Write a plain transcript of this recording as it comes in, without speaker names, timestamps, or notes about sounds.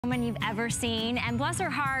Woman you've ever seen, and bless her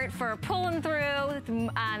heart for pulling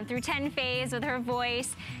through 10 phase with her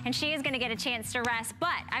voice, and she is going to get a chance to rest.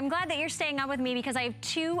 But I'm glad that you're staying up with me because I have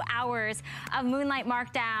 2 hours of moonlight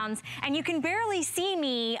markdowns, and you can barely see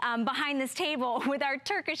me behind this table with our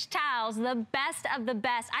Turkish towels, the best of the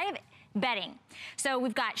best. I have bedding. So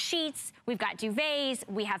we've got sheets, we've got duvets,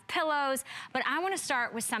 we have pillows, but I want to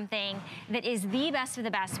start with something that is the best of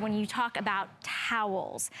the best when you talk about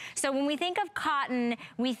towels. So when we think of cotton,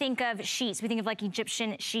 we think of sheets. We think of like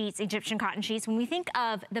Egyptian sheets, Egyptian cotton sheets. When we think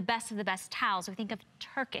of the best towels, we think of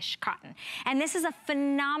Turkish cotton. And this is a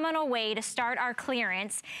phenomenal way to start our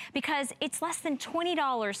clearance because it's less than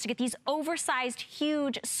 $20 to get these oversized,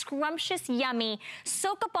 huge, scrumptious, yummy,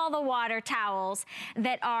 soak up all the water towels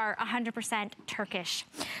that are 100% Turkish.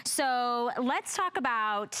 So let's talk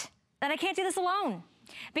about that. I can't do this alone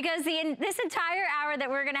because this entire hour that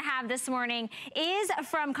we're gonna have this morning is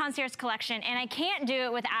from Concierge Collection, and I can't do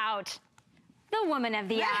it without the woman of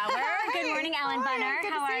the hour. Good morning, Ellen Bunner.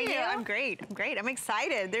 How are you? I'm great. I'm great. I'm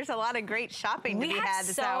excited. There's a lot of great shopping to be had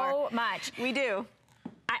this hour. So much. We do.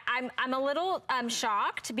 I'm a little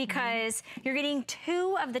shocked because you're getting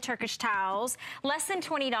 2 of the Turkish towels, less than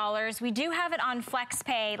 $20. We do have it on Flex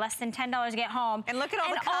Pay, less than $10 to get home. And look at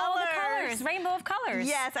all the colors. Rainbow of colors.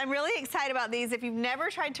 Yes, I'm really excited about these. If you've never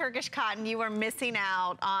tried Turkish cotton, you are missing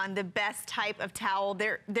out on the best type of towel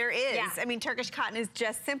there is. Yeah. I mean, Turkish cotton is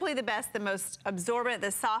just simply the best, the most absorbent,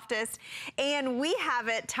 the softest. And we have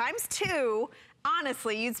it ×2.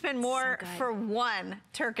 Honestly, you'd spend more for 1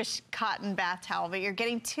 Turkish cotton bath towel, but you're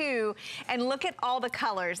getting 2. And look at all the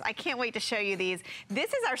colors. I can't wait to show you these.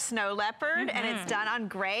 This is our snow leopard, and it's done on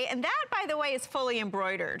gray. And that, by the way, is fully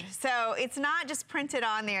embroidered. So it's not just printed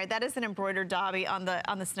on there. That is an embroidered dobby on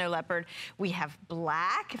the snow leopard. We have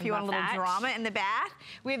black, if you want a little drama in the bath.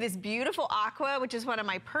 We have this beautiful aqua, which is one of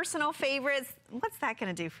my personal favorites. What's that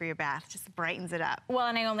gonna do for your bath? Just brightens it up. Well,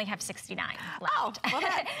 and I only have 69 left. Oh,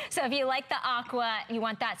 well so if you like the aqua, you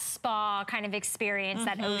want that spa kind of experience,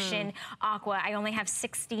 that ocean aqua, I only have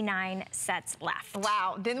 69 sets left.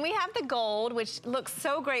 Wow. Then we have the gold, which looks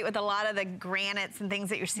so great with a lot of the granites and things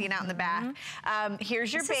that you're seeing out in the bath.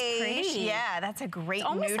 Here's your beige. Yeah, that's a great it's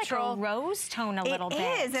almost neutral. Like a rose tone a little bit.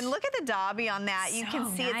 It is, and look at the dobby on that. You can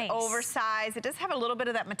see it's oversized. It does have a little bit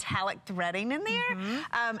of that metallic threading in there.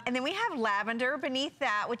 And then we have lavender beneath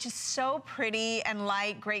that, which is so pretty and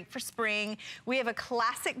light, great for spring. We have a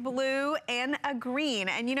classic blue and a green.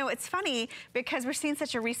 And you know, it's funny because we're seeing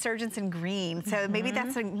such a resurgence in green. So maybe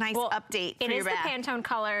that's a nice update for your bath. It is the Pantone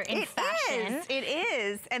color in fashion. It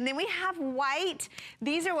is. And then we have white.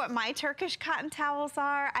 These are what my Turkish cotton towels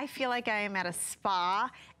are. I feel like I am at a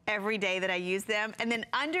spa every day that I use them. And then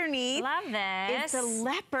underneath, love this. It's a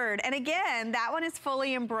leopard. And again, that one is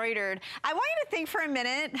fully embroidered. I want you to think for a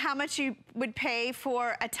minute how much you would pay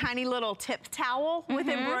for a tiny little tip towel with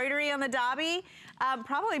embroidery on the dobby.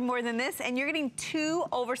 Probably more than this. And you're getting 2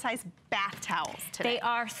 oversized bath towels today. They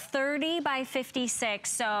are 30 by 56.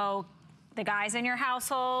 So the guys in your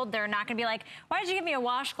household, they're not gonna be like, why did you give me a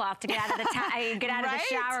washcloth to get out of the the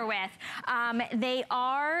shower with? You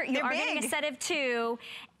are getting a set of 2,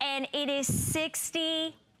 and it is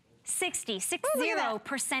 60%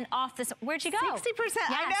 off this. Where'd you go? 60%.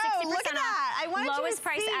 Yeah, I know. 60% look at that. I wanted you to lowest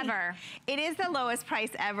price ever. It is the lowest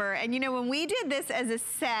price ever. And you know, when we did this as a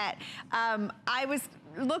set, I was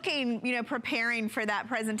looking, you know, preparing for that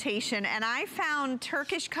presentation, and I found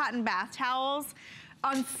Turkish cotton bath towels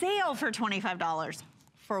on sale for $25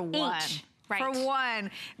 for 1. Each. Right. For 1.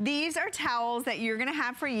 These are towels that you're gonna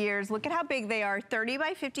have for years. Look at how big they are, 30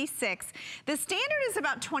 by 56. The standard is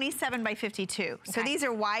about 27 by 52. So these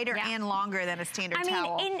are wider and longer than a standard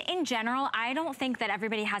towel. I mean, in general, I don't think that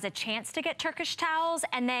everybody has a chance to get Turkish towels,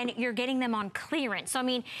 and then you're getting them on clearance. So I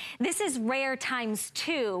mean, this is rare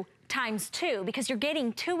 ×2 because you're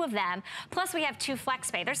getting 2 of them. Plus we have 2 flex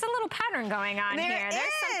pay. There's a little pattern going on here.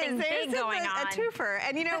 There's something big going on. A twofer.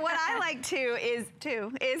 And you know what I like too is the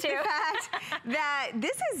fact that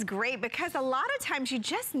this is great because a lot of times you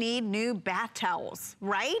just need new bath towels,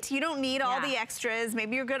 right? You don't need all the extras.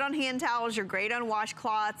 Maybe you're good on hand towels, you're great on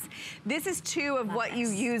washcloths. This is 2 of what you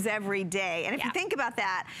use every day. And if you think about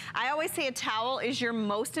that, I always say a towel is your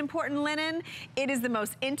most important linen. It is the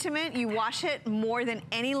most intimate. You wash it more than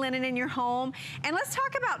any linen in your home. And let's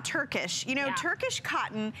talk about Turkish. You know, Turkish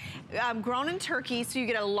cotton, grown in Turkey, so you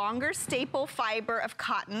get a longer staple fiber of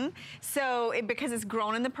cotton. So because it's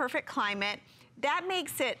grown in the perfect climate, that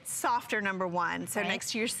makes it softer, number 1. So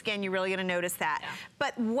next to your skin, you're really gonna notice that.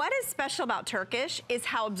 But what is special about Turkish is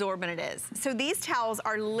how absorbent it is. So these towels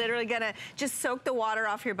are literally gonna just soak the water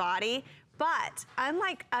off your body. But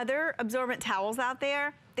unlike other absorbent towels out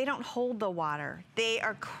there, they don't hold the water. They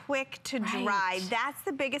are quick to dry. Right. That's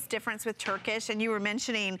the biggest difference with Turkish. And you were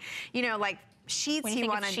mentioning, you know, like sheets, you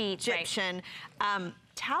want an Egyptian. Right.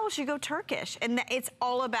 Towels, you go Turkish, and it's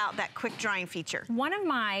all about that quick drying feature. One of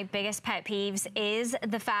my biggest pet peeves is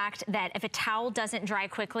the fact that if a towel doesn't dry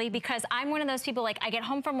quickly, because I'm one of those people, like I get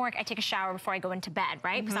home from work, I take a shower before I go into bed,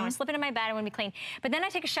 right? Because I want to slip into my bed, I want to be clean. But then I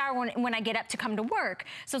take a shower when I get up to come to work.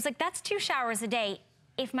 So it's like, that's 2 showers a day.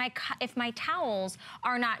 If my towels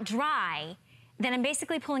are not dry, then I'm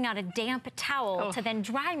basically pulling out a damp towel to then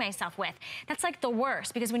dry myself with. That's like the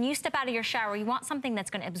worst, because when you step out of your shower, you want something that's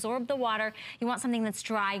gonna absorb the water, you want something that's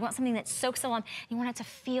dry, you want something that soaks along, you want it to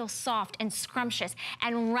feel soft and scrumptious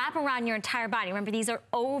and wrap around your entire body. Remember, these are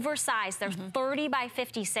oversized. They're 30 by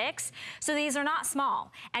 56, so these are not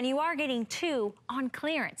small. And you are getting 2 on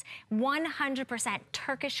clearance. 100%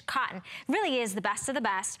 Turkish cotton. Really is the best of the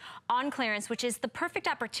best on clearance, which is the perfect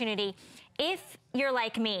opportunity. If you're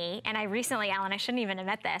like me, and I recently, Alan, I shouldn't even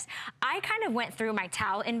admit this, I kind of went through my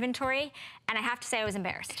towel inventory, and I have to say I was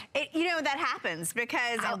embarrassed. You know, that happens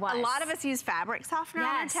because a lot of us use fabric softener on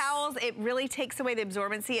our towels. It really takes away the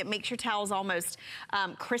absorbency. It makes your towels almost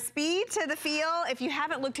crispy to the feel. If you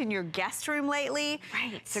haven't looked in your guest room lately,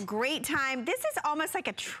 it's a great time. This is almost like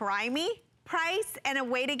a try me price and a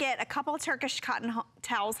way to get a couple of Turkish cotton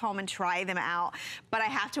towels home and try them out. But I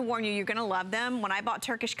have to warn you, you're gonna love them. When I bought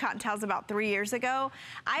Turkish cotton towels about 3 years ago,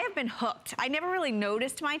 I have been hooked. I never really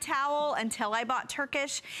noticed my towel until I bought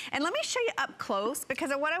Turkish. And let me show you up close,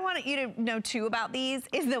 because what I want you to know too about these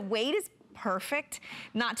is the weight is perfect.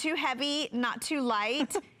 Not too heavy, not too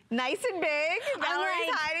light. Nice and big. Valerie's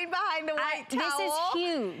hiding behind the white towel. This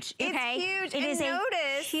is huge. Okay? It's huge. It is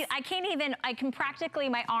notice. I can practically,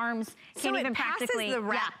 my arms can't even practically. So it passes the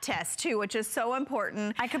wrap test too, which is so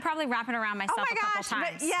important. I could probably wrap it around myself a couple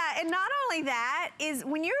times. But yeah, and not only that, is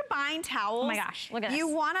when you're buying towels, oh my gosh, look at this. You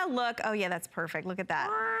want to look, oh yeah, that's perfect. Look at that.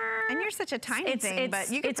 And you're such a tiny thing,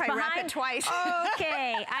 but you can probably wrap it twice.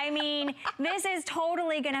 Okay, I mean, this is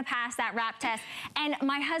totally gonna pass that wrap test. And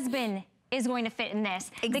my husband is going to fit in this.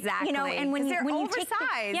 Exactly. You know, and when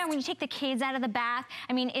you take the kids out of the bath,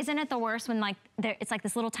 I mean, isn't it the worst when like it's like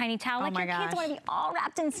this little tiny towel? Like your kids want to be all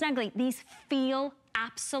wrapped in snugly. These feel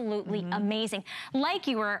absolutely amazing. Like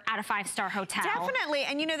you were at a 5-star hotel. Definitely.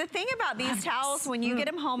 And you know, the thing about these towels, when you get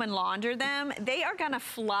them home and launder them, they are gonna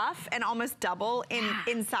fluff and almost double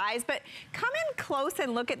in size. But come in close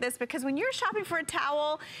and look at this, because when you're shopping for a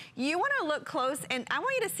towel, you wanna look close, and I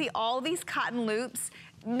want you to see all these cotton loops.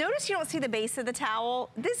 Notice you don't see the base of the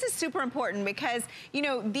towel. This is super important because, you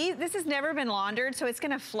know, this has never been laundered, so it's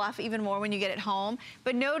gonna fluff even more when you get it home.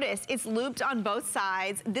 But notice, it's looped on both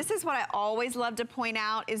sides. This is what I always love to point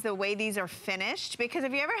out, is the way these are finished. Because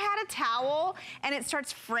have you ever had a towel and it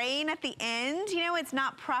starts fraying at the end? You know, it's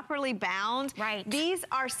not properly bound. Right. These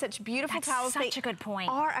are such beautiful towels. Such a good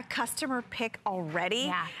point. Are a customer pick already.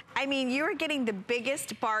 Yeah. I mean, you're getting the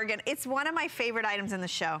biggest bargain. It's one of my favorite items in the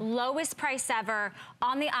show. Lowest price ever.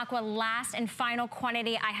 On the Aqua, last and final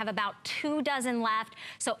quantity. I have about 2 dozen left,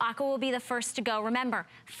 so Aqua will be the first to go. Remember,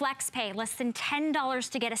 flex pay, less than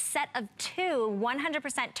 $10 to get a set of 2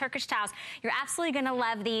 100% Turkish towels. You're absolutely gonna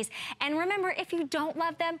love these. And remember, if you don't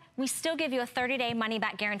love them, we still give you a 30-day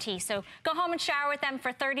money-back guarantee. So go home and shower with them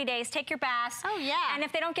for 30 days, take your baths. Oh yeah. And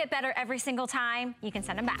if they don't get better every single time, you can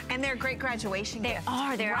send them back. And they're a great graduation gift.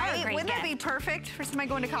 They're a great Wouldn't that be perfect for somebody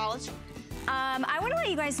going to college? I want to let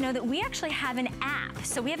you guys know that we actually have an app.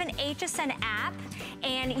 So we have an HSN app,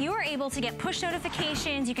 and you are able to get push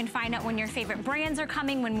notifications. You can find out when your favorite brands are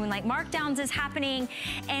coming, when Moonlight Markdowns is happening.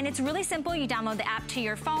 And it's really simple. You download the app to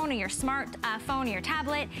your phone or your smart phone or your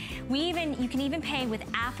tablet. You can even pay with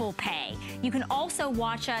Apple Pay. You can also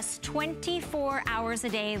watch us 24 hours a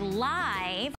day live